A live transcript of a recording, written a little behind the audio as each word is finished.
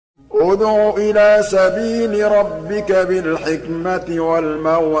ادْعُ إِلَىٰ سَبِيلِ رَبِّكَ بِالْحِكْمَةِ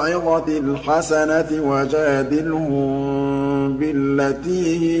وَالْمَوْعِظَةِ الْحَسَنَةِ وَجَادِلْهُم بِالَّتِي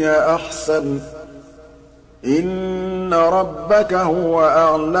هِيَ أَحْسَنُ ۚ إِنَّ رَبَّكَ هُوَ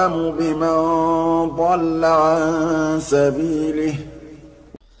أَعْلَمُ بِمَن ضَلَّ عَن سَبِيلِهِ.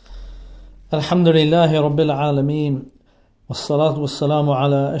 الحمد لله رب العالمين والصلاة والسلام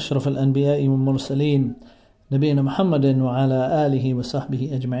على أشرف الأنبياء والمرسلين نبينا محمد وعلى آله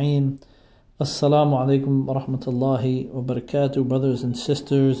وصحبه أجمعين. Assalamu alaikum wa rahmatullahi wa barakatuh, brothers and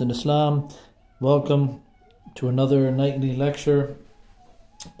sisters in Islam. Welcome to another nightly lecture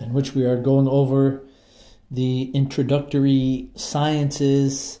in which we are going over the introductory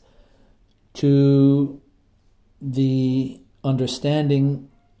sciences to the understanding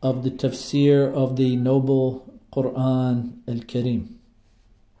of the Tafseer of the noble Quran al-Karim.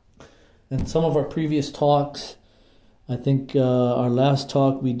 In some of our previous talks, I think our last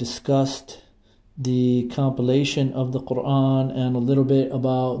talk we discussed the compilation of the Quran and a little bit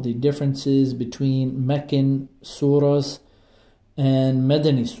about the differences between Meccan Suras and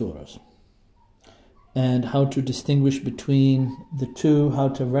Medani Suras, and how to distinguish between the two, how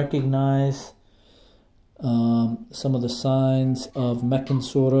to recognize some of the signs of Meccan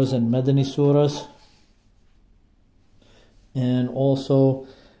Suras and Medani Suras, and also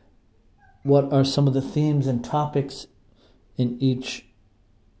what are some of the themes and topics in each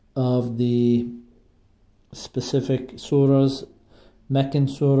of the specific surahs. Meccan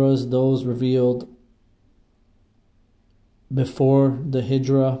surahs, those revealed before the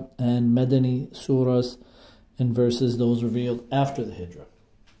Hijrah, and Medani surahs and verses, those revealed after the Hijrah.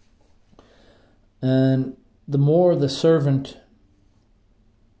 And the more the servant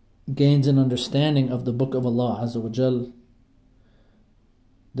gains an understanding of the Book of Allah Azza wa Jal,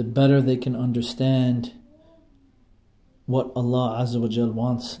 the better they can understand what Allah Azza wa Jal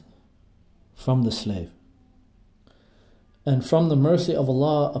wants from the slave. And from the mercy of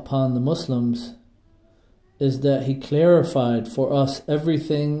Allah upon the Muslims is that He clarified for us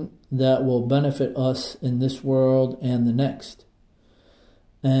everything that will benefit us in this world and the next,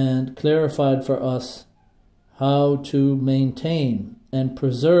 and clarified for us how to maintain and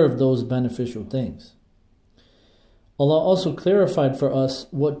preserve those beneficial things. Allah also clarified for us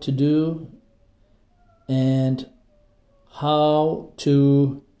what to do and how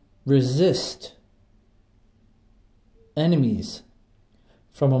to resist enemies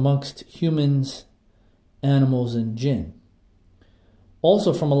from amongst humans, animals, and jinn.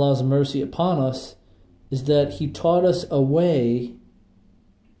 Also from Allah's mercy upon us is that He taught us a way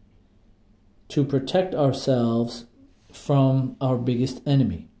to protect ourselves from our biggest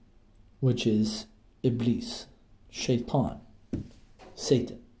enemy, which is Iblis, Shaytan,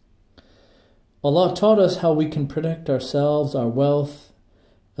 Satan. Allah taught us how we can protect ourselves, our wealth,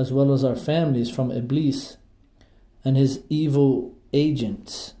 as well as our families from Iblis and his evil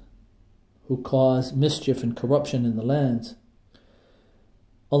agents who cause mischief and corruption in the lands.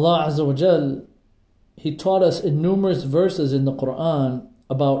 Allah Azza wa Jal, He taught us in numerous verses in the Quran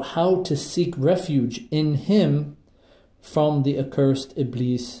about how to seek refuge in Him from the accursed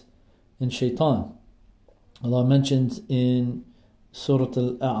Iblis and Shaytan. Allah mentions in Surah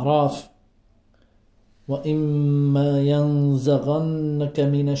Al-A'raf, وَإِمَّا يَنزَغَنَّكَ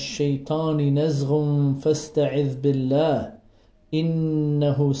مِنَ الشَّيْطَانِ نَزْغٌ فَاسْتَعِذْ بِاللَّهِ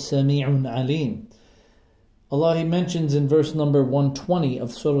إِنَّهُ سَمِيعٌ عَلِيمٌ. Allah, He mentions in verse number 120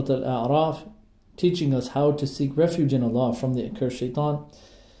 of Surah Al-A'raf, teaching us how to seek refuge in Allah from the accursed Shaytan.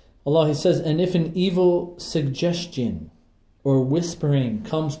 Allah, He says, and if an evil suggestion or whispering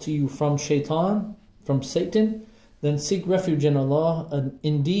comes to you from Shaytan, from Satan, then seek refuge in Allah, and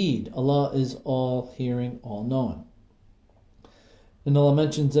indeed Allah is all hearing, all knowing. And Allah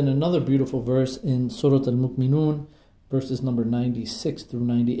mentions in another beautiful verse in Surah Al-Mu'minun, verses number 96 through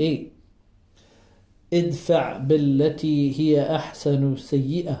 98, ادفع بالتي هي أحسن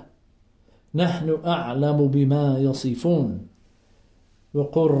سيئة نحن أعلم بما يصفون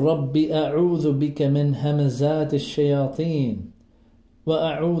وقل رب أعوذ بك من همزات الشياطين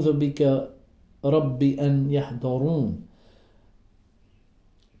وأعوذ بك رب أن يحضرون.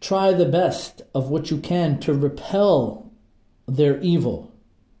 Try the best of what you can to repel their evil,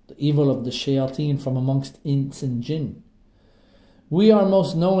 the evil of the shayateen from amongst ins and jinn. We are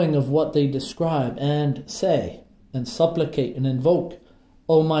most knowing of what they describe, and say and supplicate and invoke,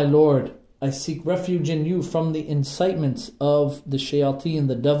 O my Lord, I seek refuge in you from the incitements of the shayateen,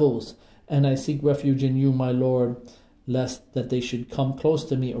 the devils, and I seek refuge in you, my Lord, lest that they should come close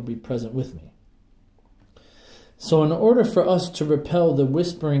to me or be present with me. So in order for us to repel the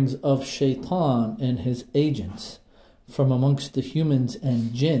whisperings of Shaytan and his agents from amongst the humans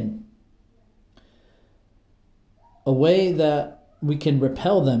and jinn, a way that we can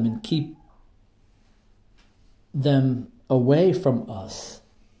repel them and keep them away from us,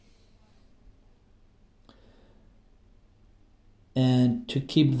 and to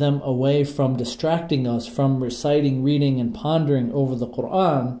keep them away from distracting us from reciting, reading, and pondering over the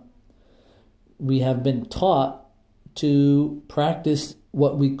Qur'an, we have been taught to practice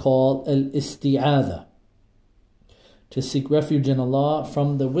what we call al-isti'adha, to seek refuge in Allah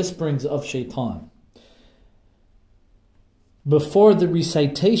from the whisperings of Shaytan. Before the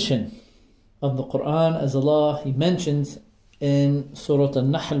recitation of the Qur'an, as Allah, He mentions in Surah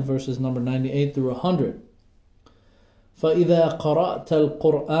An-Nahl, verses number 98 through 100, فَإِذَا قَرَأْتَ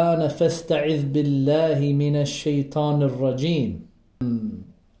الْقُرْآنَ فَاسْتَعِذْ بِاللَّهِ مِنَ الشَّيْطَانِ الرَّجِيمِ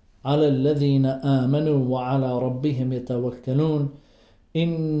على الذين آمنوا وعلى ربهم يتوكلون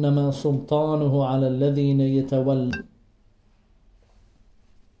إنما سلطانه على الذين يتولون.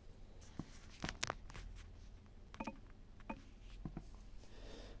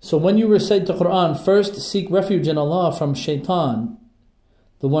 So when you recite the Quran, first seek refuge in Allah from Shaytan,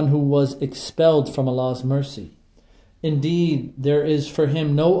 the one who was expelled from Allah's mercy. Indeed, there is for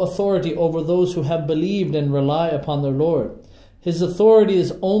him no authority over those who have believed and rely upon their Lord. His authority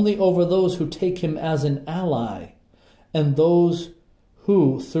is only over those who take him as an ally, and those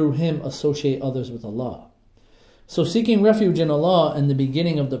who through him associate others with Allah. So seeking refuge in Allah in the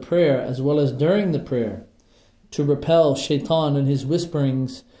beginning of the prayer as well as during the prayer to repel Shaitan and his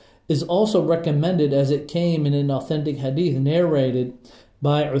whisperings is also recommended, as it came in an authentic hadith narrated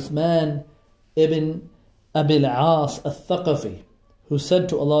by Uthman ibn Abil As al-Thaqafi, who said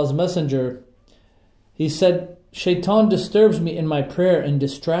to Allah's Messenger, he said, Shaitan disturbs me in my prayer and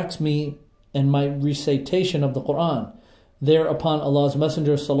distracts me in my recitation of the Quran. Thereupon Allah's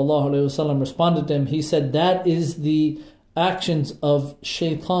Messenger ﷺ responded to him. He said, that is the actions of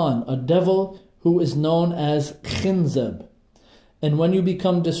Shaitan, a devil who is known as Khinzab. And when you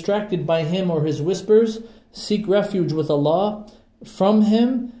become distracted by him or his whispers, seek refuge with Allah from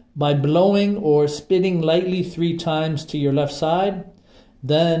him by blowing or spitting lightly 3 times to your left side.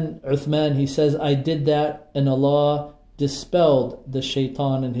 Then Uthman, he says, I did that and Allah dispelled the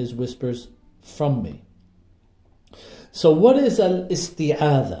Shaitan and his whispers from me. So what is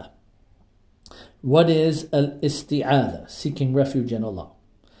al-isti'adha? What is al-isti'adha? Seeking refuge in Allah.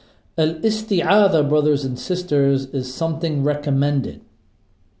 Al-isti'adha, brothers and sisters, is something recommended,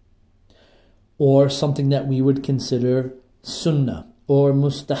 or something that we would consider sunnah or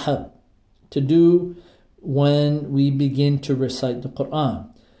mustahab to do when we begin to recite the Quran,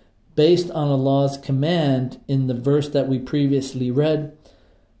 based on Allah's command in the verse that we previously read,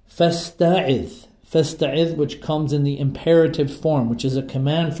 فَاسْتَعِذْ, فَاسْتَعِذْ, which comes in the imperative form, which is a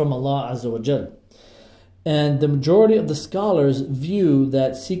command from Allah Azza wa Jal. And the majority of the scholars view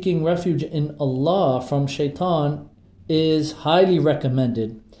that seeking refuge in Allah from Shaitan is highly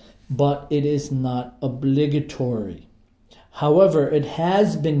recommended, but it is not obligatory. However, it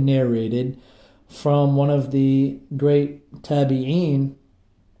has been narrated from one of the great tabi'een,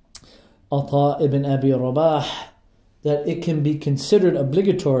 Ata ibn Abi Rabah, that it can be considered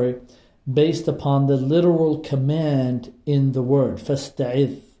obligatory based upon the literal command in the word.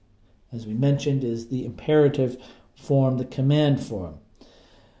 Fasta'idh, as we mentioned, is the imperative form, the command form.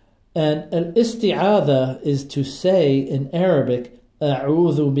 And al-isti'adha is to say in Arabic,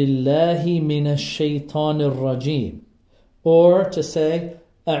 A'udhu billahi minash shaytanir rajim, or to say,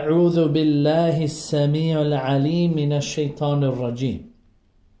 A'udhu billahi as-sami'ul alim minash shaytanir rajim.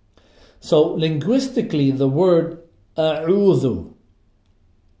 So linguistically, the word a'udhu,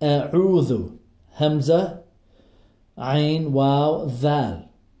 hamza, ayn, waw, dhal,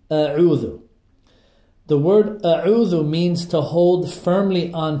 a'udhu. The word a'udhu means to hold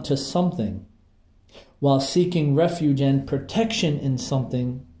firmly onto something while seeking refuge and protection in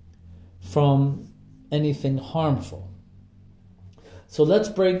something from anything harmful. So let's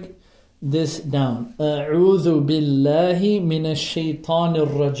break this down. A'udhu billahi minash shaytanir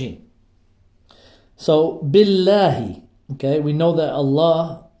rajim. So billahi, okay, we know that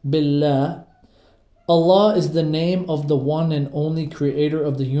Allah, billah, Allah is the name of the one and only creator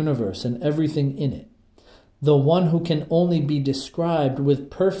of the universe and everything in it, the one who can only be described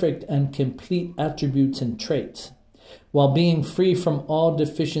with perfect and complete attributes and traits, while being free from all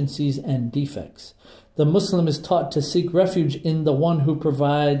deficiencies and defects. The Muslim is taught to seek refuge in the one who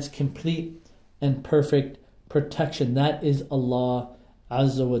provides complete and perfect protection. That is Allah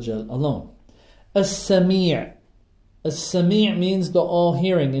Azza wa Jal alone. As-Sami'. As-Sami' means the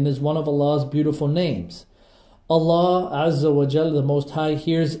all-hearing and is one of Allah's beautiful names. Allah Azza wa Jal, the Most High,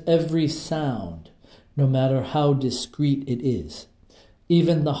 hears every sound, no matter how discreet it is.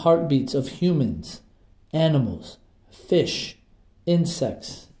 Even the heartbeats of humans, animals, fish,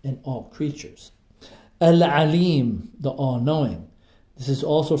 insects, and all creatures. Al-Alim, the all-knowing. This is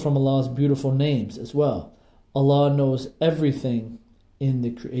also from Allah's beautiful names as well. Allah knows everything in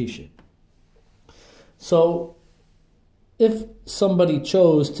the creation. So, if somebody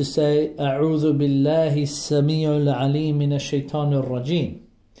chose to say, A'udhu billahi sami'ul alim minash shaitanir rajim,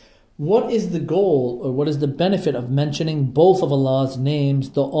 what is the goal or what is the benefit of mentioning both of Allah's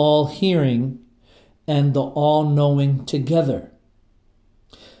names, the all-hearing and the all-knowing together?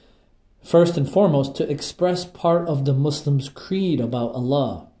 First and foremost, to express part of the Muslim's creed about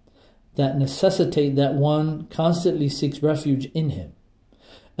Allah that necessitate that one constantly seeks refuge in Him,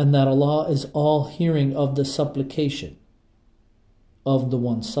 and that Allah is all-hearing of the supplication of the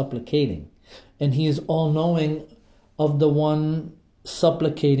one supplicating, and He is all-knowing of the one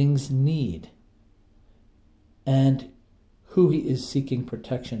supplicating's need and who he is seeking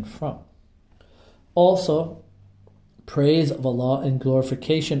protection from. Also, praise of Allah and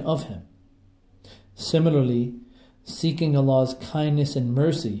glorification of Him. Similarly, seeking Allah's kindness and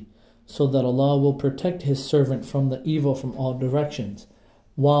mercy so that Allah will protect His servant from the evil from all directions,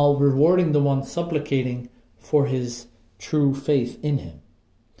 while rewarding the one supplicating for his true faith in Him.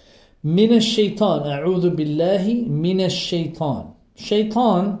 Minash Shaytan, A'udhu billahi minash Shaytan.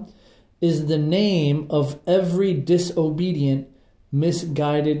 Shaytan is the name of every disobedient,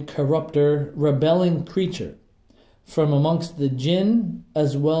 misguided, corrupter, rebelling creature from amongst the jinn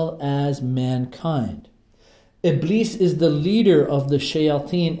as well as mankind. Iblis is the leader of the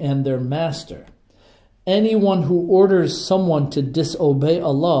shayateen and their master. Anyone who orders someone to disobey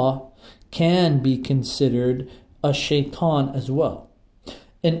Allah can be considered a shaitan as well.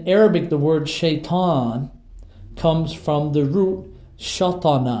 In Arabic, the word shaitan comes from the root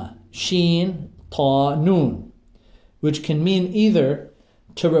shatana, sheen, ta, nun, which can mean either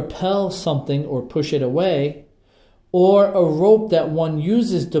to repel something or push it away, or a rope that one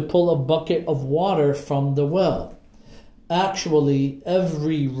uses to pull a bucket of water from the well. Actually,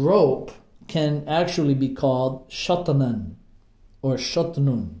 every rope can actually be called shatanan or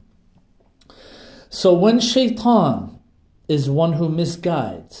shatnun. So when shaitan is one who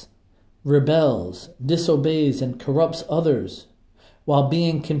misguides, rebels, disobeys, and corrupts others, while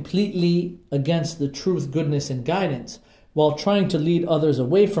being completely against the truth, goodness, and guidance, while trying to lead others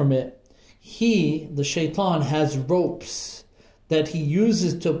away from it, he, the shaitan, has ropes that he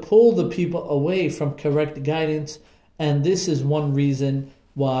uses to pull the people away from correct guidance, and this is one reason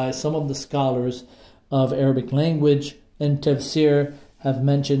why some of the scholars of Arabic language and Tafseer have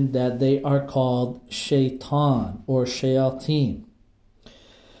mentioned that they are called shaitan or shayateen.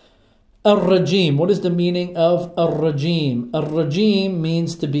 Ar-Rajim. What is the meaning of Ar-Rajim? Ar-Rajim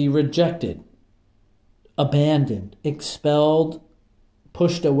means to be rejected, abandoned, expelled,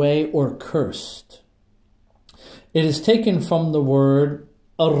 pushed away, or cursed. It is taken from the word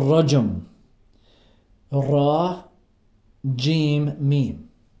Ar-Rajm, Ra, Jim, Mim,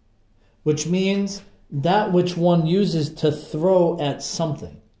 which means that which one uses to throw at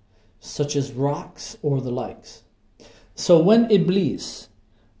something, such as rocks or the likes. So when Iblis,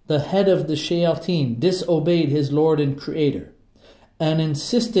 the head of the shayateen, disobeyed his Lord and Creator and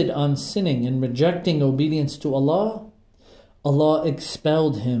insisted on sinning and rejecting obedience to Allah, Allah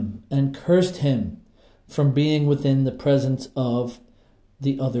expelled him and cursed him from being within the presence of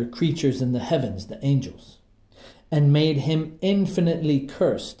the other creatures in the heavens, the angels, and made him infinitely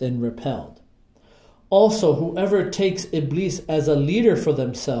cursed and repelled. Also, whoever takes Iblis as a leader for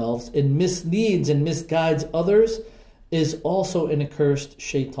themselves and misleads and misguides others is also an accursed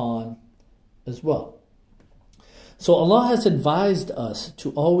shaitan as well. So Allah has advised us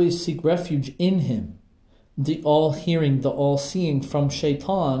to always seek refuge in Him, the all-hearing, the all-seeing, from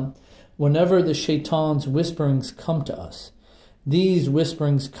shaitan whenever the shaitan's whisperings come to us. These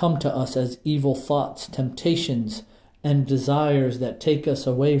whisperings come to us as evil thoughts, temptations, and desires that take us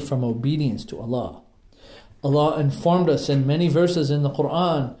away from obedience to Allah. Allah informed us in many verses in the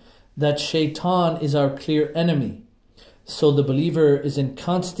Quran that shaitan is our clear enemy. So the believer is in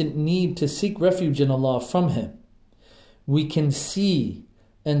constant need to seek refuge in Allah from him. We can see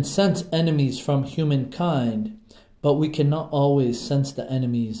and sense enemies from humankind, but we cannot always sense the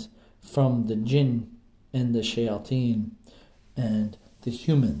enemies from the jinn and the shayateen and the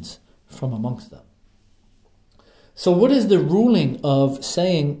humans from amongst them. So what is the ruling of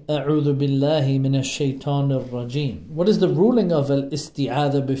saying A'udhu billahi minash shaitanir rajim? What is the ruling of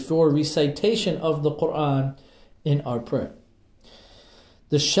al-isti'adha before recitation of the Quran in our prayer?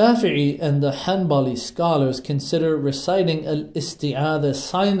 The Shafi'i and the Hanbali scholars consider reciting al-isti'adha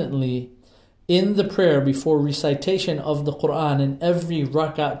silently in the prayer before recitation of the Quran in every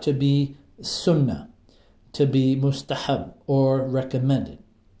rak'ah to be sunnah, to be mustahab or recommended.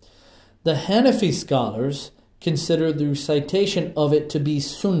 The Hanafi scholars consider the recitation of it to be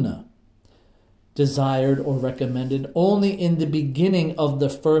sunnah, desired or recommended only in the beginning of the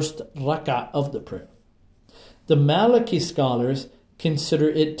first rak'ah of the prayer. The Maliki scholars consider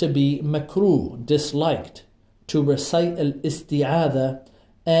it to be makruh, disliked, to recite al-isti'adha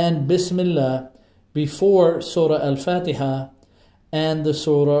and Bismillah before Surah Al-Fatiha and the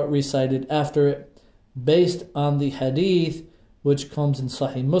surah recited after it, based on the hadith which comes in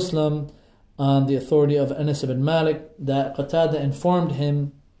Sahih Muslim on the authority of Anas ibn Malik, that Qatada informed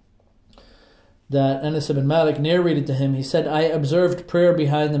him that Anas ibn Malik narrated to him, he said, I observed prayer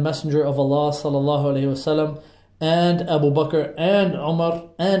behind the Messenger of Allah sallallahu alaihi wasallam and Abu Bakr and Umar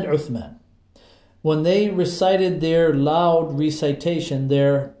and Uthman. When they recited their loud recitation,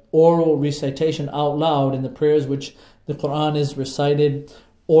 their oral recitation out loud in the prayers which the Quran is recited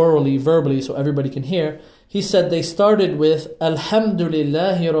orally, verbally, so everybody can hear, he said they started with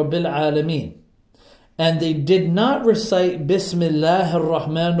Alhamdulillahi Rabbil Alameen. And they did not recite Bismillah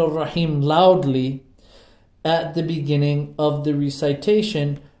ar-Rahman ar-Rahim loudly at the beginning of the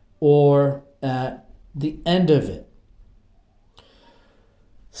recitation or at the end of it.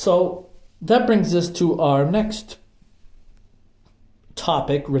 So that brings us to our next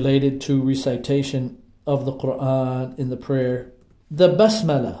topic related to recitation of the Quran in the prayer, the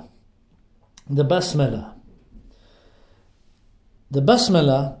Basmalah. The Basmalah. The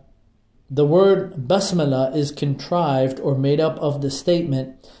Basmalah, the word Basmalah is contrived or made up of the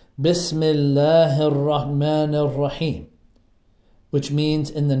statement Bismillahir Rahmanir Rahim, which means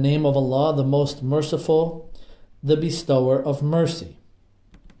in the name of Allah, the most merciful, the bestower of mercy.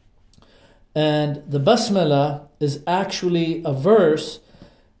 And the Basmalah is actually a verse,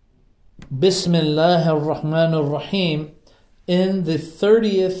 Bismillahir Rahmanir Rahim, in the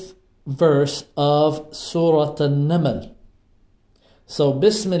 30th verse of Surah An-Naml. So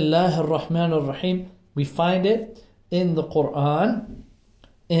Bismillahir Rahmanir Rahim, we find it in the Quran,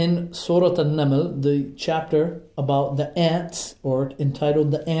 in Surah An-Naml, the chapter about the ants, or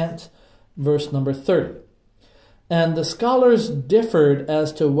entitled The Ants, verse number 30. And the scholars differed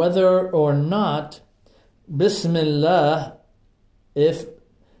as to whether or not Bismillah, if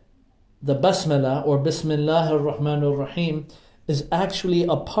the Basmalah or Bismillah ar-Rahman ar-Rahim is actually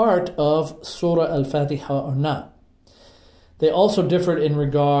a part of Surah Al-Fatiha or not. They also differed in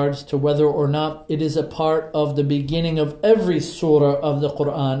regards to whether or not it is a part of the beginning of every surah of the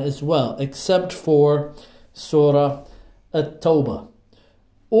Quran as well, except for Surah At-Tawbah.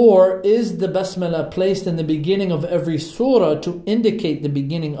 Or is the Basmalah placed in the beginning of every surah to indicate the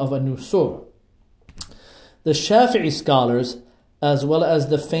beginning of a new surah? The Shafi'i scholars, as well as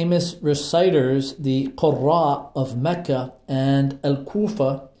the famous reciters, the Qurra of Mecca and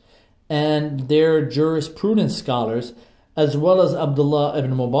Al-Kufa, and their jurisprudence scholars, as well as Abdullah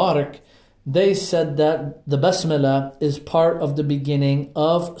ibn Mubarak, they said that the Basmalah is part of the beginning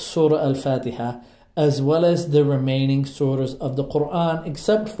of Surah Al-Fatiha, as well as the remaining surahs of the Quran,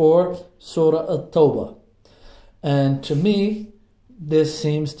 except for Surah At-Tawbah. And to me, this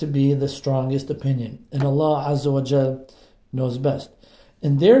seems to be the strongest opinion, and Allah Azza wa Jal knows best.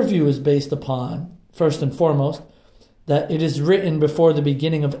 And their view is based upon, first and foremost, that it is written before the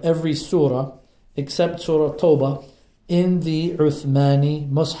beginning of every surah, except Surah Tawbah, in the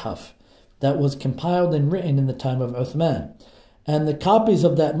Uthmani Mus'haf that was compiled and written in the time of Uthman. And the copies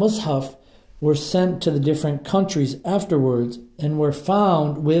of that Mus'haf were sent to the different countries afterwards and were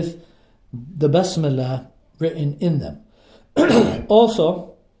found with the Basmalah written in them.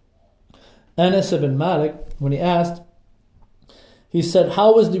 Also, Anas ibn Malik, when he asked, he said,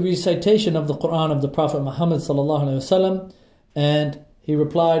 how was the recitation of the Quran of the Prophet Muhammad sallallahu alaihi wasallam? And he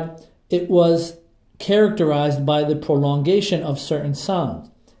replied, it was characterized by the prolongation of certain sounds.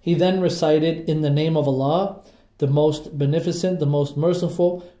 He then recited in the name of Allah, the most beneficent, the most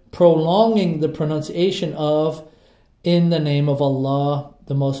merciful, prolonging the pronunciation of in the name of Allah,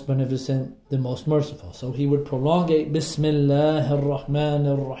 the most beneficent, the most merciful. So he would prolongate Bismillahir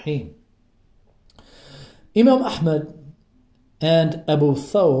Rahmanir Rahim. Imam Ahmad and Abu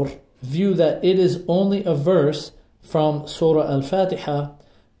Thawr view that it is only a verse from Surah Al-Fatiha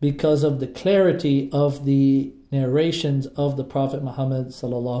because of the clarity of the narrations of the Prophet Muhammad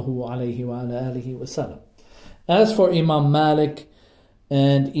sallallahu alaihi wasallam. As for Imam Malik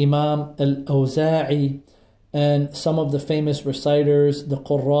and Imam Al-Awza'i and some of the famous reciters, the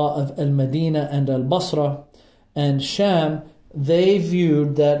Qurra of Al-Madinah and Al-Basra and Sham, they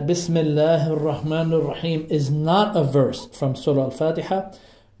viewed that Bismillahir Rahmanir Rahim is not a verse from Surah Al-Fatiha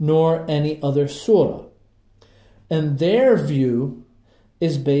nor any other surah. And their view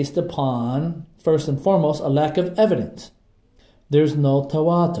is based upon first and foremost, a lack of evidence. There's no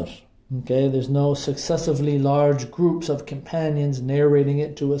tawatur. Okay, there's no successively large groups of companions narrating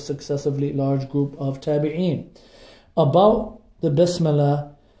it to a successively large group of tabi'een about the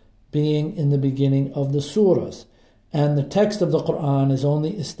Bismillah being in the beginning of the Suras. And the text of the Quran is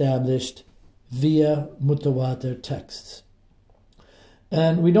only established via mutawatir texts.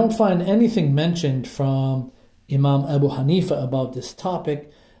 And we don't find anything mentioned from Imam Abu Hanifa about this topic,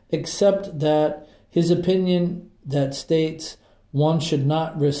 except that his opinion that states one should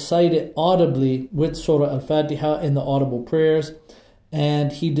not recite it audibly with Surah Al-Fatiha in the audible prayers,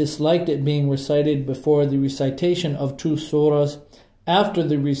 and he disliked it being recited before the recitation of 2 surahs after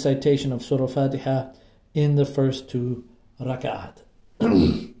the recitation of Surah Al-Fatiha in the first 2 rak'at.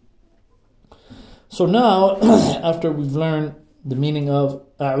 So now, after we've learned the meaning of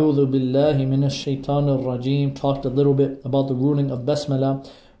A'udhu Billahi Minash Shaytanir Rajim, talked a little bit about the ruling of Basmala,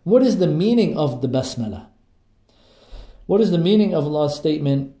 what is the meaning of the Basmala? What is the meaning of Allah's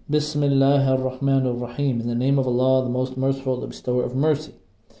statement, Bismillahir Rahmanir Rahim, in the name of Allah, the most merciful, the bestower of mercy?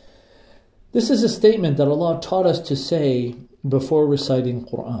 This is a statement that Allah taught us to say before reciting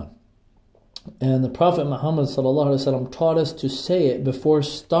Qur'an. And the Prophet Muhammad ﷺ taught us to say it before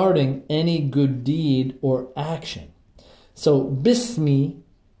starting any good deed or action. So Bismi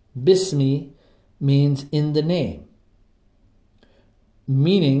means in the name.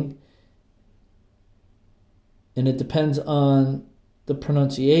 Meaning, and it depends on the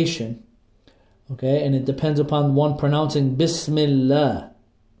pronunciation, okay, and it depends upon one pronouncing Bismillah.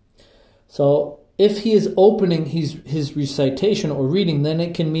 So if he is opening his recitation or reading, then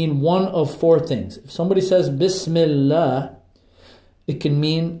it can mean one of 4 things. If somebody says Bismillah, it can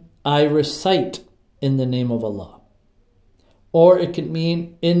mean I recite in the name of Allah. Or it can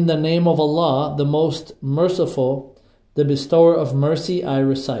mean in the name of Allah, the most merciful, the bestower of mercy, I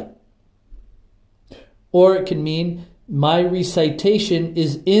recite. Or it can mean my recitation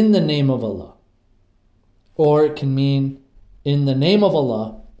is in the name of Allah. Or it can mean in the name of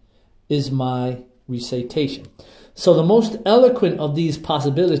Allah is my recitation. So the most eloquent of these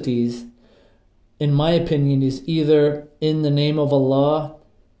possibilities, in my opinion, is either in the name of Allah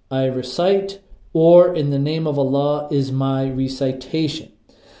I recite, or in the name of Allah is my recitation.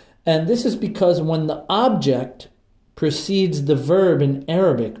 And this is because when the object precedes the verb in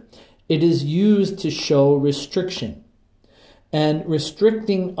Arabic, it is used to show restriction. And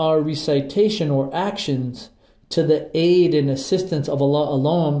restricting our recitation or actions to the aid and assistance of Allah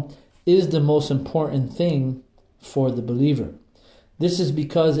alone is the most important thing for the believer. This is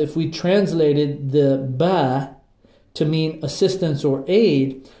because if we translated the ba to mean assistance or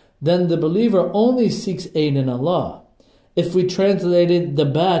aid, then the believer only seeks aid in Allah. If we translated the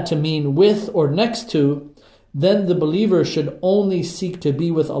ba to mean with or next to, then the believer should only seek to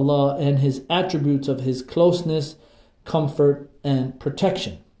be with Allah and His attributes of His closeness, comfort, and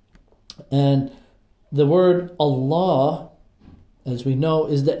protection. And the word Allah, as we know,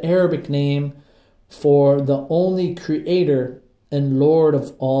 is the Arabic name for the only creator and Lord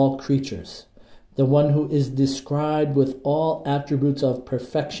of all creatures, the one who is described with all attributes of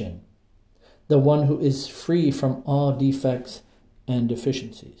perfection, the one who is free from all defects and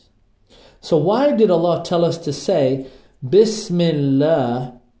deficiencies. So why did Allah tell us to say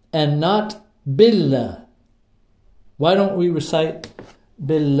Bismillah and not Billah? Why don't we recite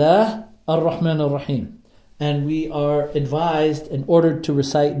Billah ar-Rahman ar-Rahim? And we are advised and ordered to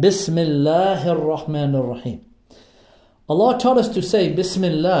recite Bismillah ar-Rahman ar-Rahim. Allah taught us to say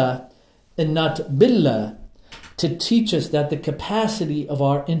Bismillah and not Billah to teach us that the capacity of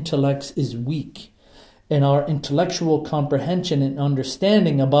our intellects is weak, and our intellectual comprehension and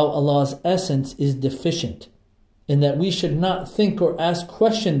understanding about Allah's essence is deficient, and that we should not think or ask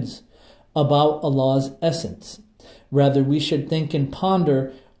questions about Allah's essence. Rather, we should think and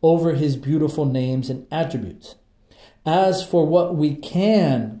ponder over His beautiful names and attributes. As for what we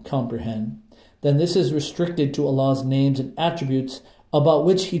can comprehend, then this is restricted to Allah's names and attributes about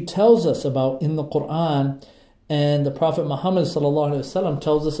which He tells us about in the Quran, and the Prophet Muhammad ﷺ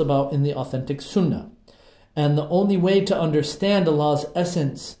tells us about in the authentic Sunnah. And the only way to understand Allah's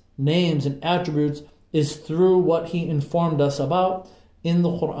essence, names, and attributes is through what He informed us about in the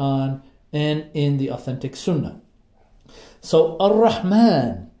Quran and in the authentic Sunnah. So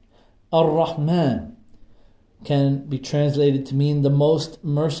Ar-Rahman can be translated to mean the most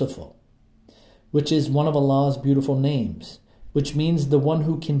merciful, which is one of Allah's beautiful names, which means the one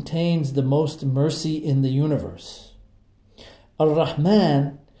who contains the most mercy in the universe.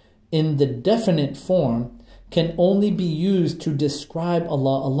 Ar-Rahman, in the definite form, can only be used to describe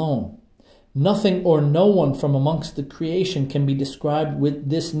Allah alone, Nothing or no one from amongst the creation can be described with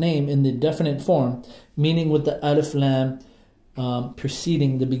this name in the definite form, meaning with the alif lam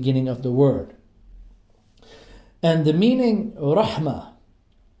preceding the beginning of the word. And the meaning rahmah,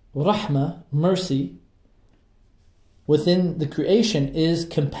 mercy, within the creation is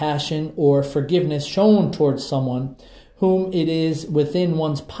compassion or forgiveness shown towards someone whom it is within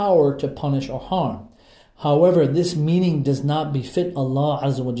one's power to punish or harm. However, this meaning does not befit Allah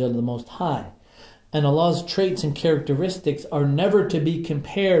Azza wa Jalla, the Most High. And Allah's traits and characteristics are never to be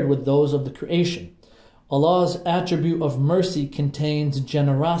compared with those of the creation. Allah's attribute of mercy contains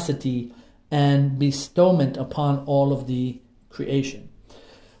generosity and bestowment upon all of the creation.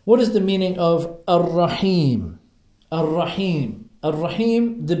 What is the meaning of Ar-Rahim? Ar-Rahim.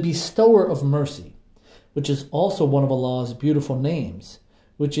 Ar-Rahim, the bestower of mercy, which is also one of Allah's beautiful names,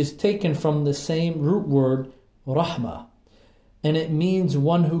 which is taken from the same root word, Rahmah. And it means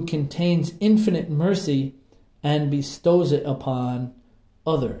one who contains infinite mercy and bestows it upon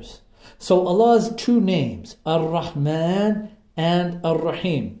others. So Allah's two names, Ar-Rahman and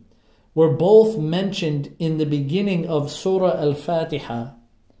Ar-Rahim, were both mentioned in the beginning of Surah Al-Fatiha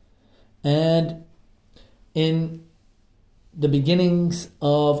and in the beginnings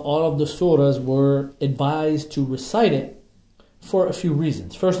of all of the surahs were advised to recite it for a few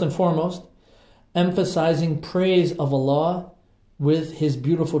reasons. First and foremost, emphasizing praise of Allah with His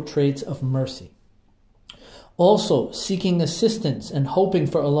beautiful traits of mercy. Also, seeking assistance and hoping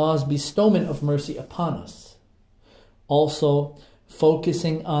for Allah's bestowment of mercy upon us. Also,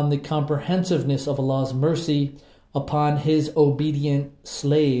 focusing on the comprehensiveness of Allah's mercy upon His obedient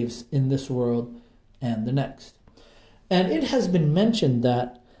slaves in this world and the next. And it has been mentioned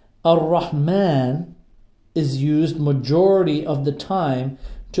that Ar-Rahman is used majority of the time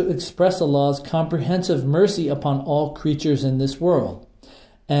to express Allah's comprehensive mercy upon all creatures in this world.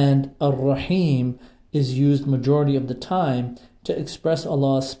 And Ar-Rahim is used majority of the time to express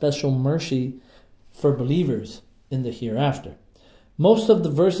Allah's special mercy for believers in the hereafter. Most of the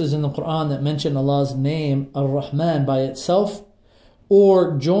verses in the Quran that mention Allah's name Ar-Rahman by itself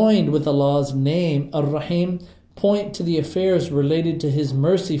or joined with Allah's name Ar-Rahim point to the affairs related to His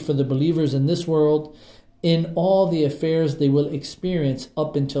mercy for the believers in this world in all the affairs they will experience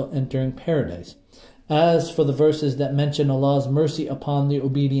up until entering paradise. As for the verses that mention Allah's mercy upon the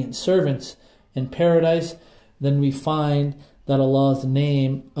obedient servants in paradise, then we find that Allah's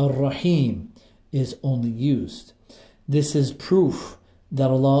name Ar-Rahim is only used. This is proof that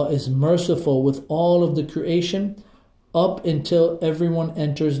Allah is merciful with all of the creation up until everyone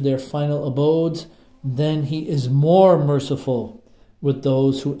enters their final abodes. Then He is more merciful with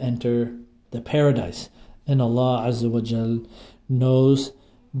those who enter the paradise. And Allah Azza wa Jal knows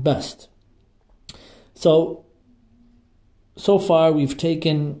best. So far we've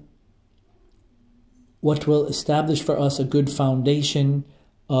taken what will establish for us a good foundation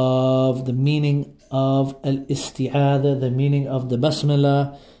of the meaning of al-isti'adha, the meaning of the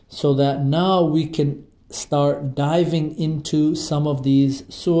basmala, so that now we can start diving into some of these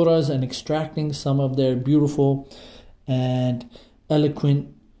surahs and extracting some of their beautiful and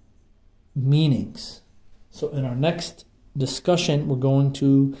eloquent meanings. So in our next discussion, we're going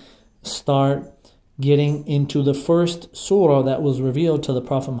to start getting into the first surah that was revealed to the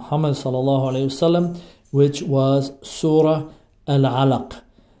Prophet Muhammad sallallahu alaihi wasallam, which was Surah Al-Alaq,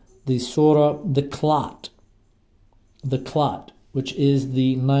 the surah, the clot, which is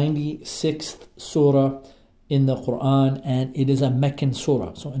the 96th surah in the Quran, and it is a Meccan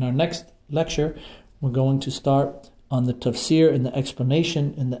surah. So in our next lecture, we're going to start on the Tafseer and the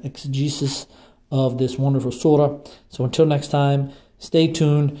explanation and the exegesis of this wonderful surah. So until next time, stay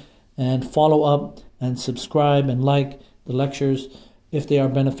tuned and follow up and subscribe and like the lectures if they are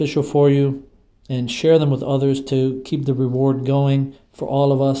beneficial for you, and share them with others to keep the reward going for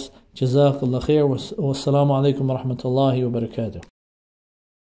all of us. Jazakallah khair. Wassalamu alaikum wa rahmatullahi wa barakatuh.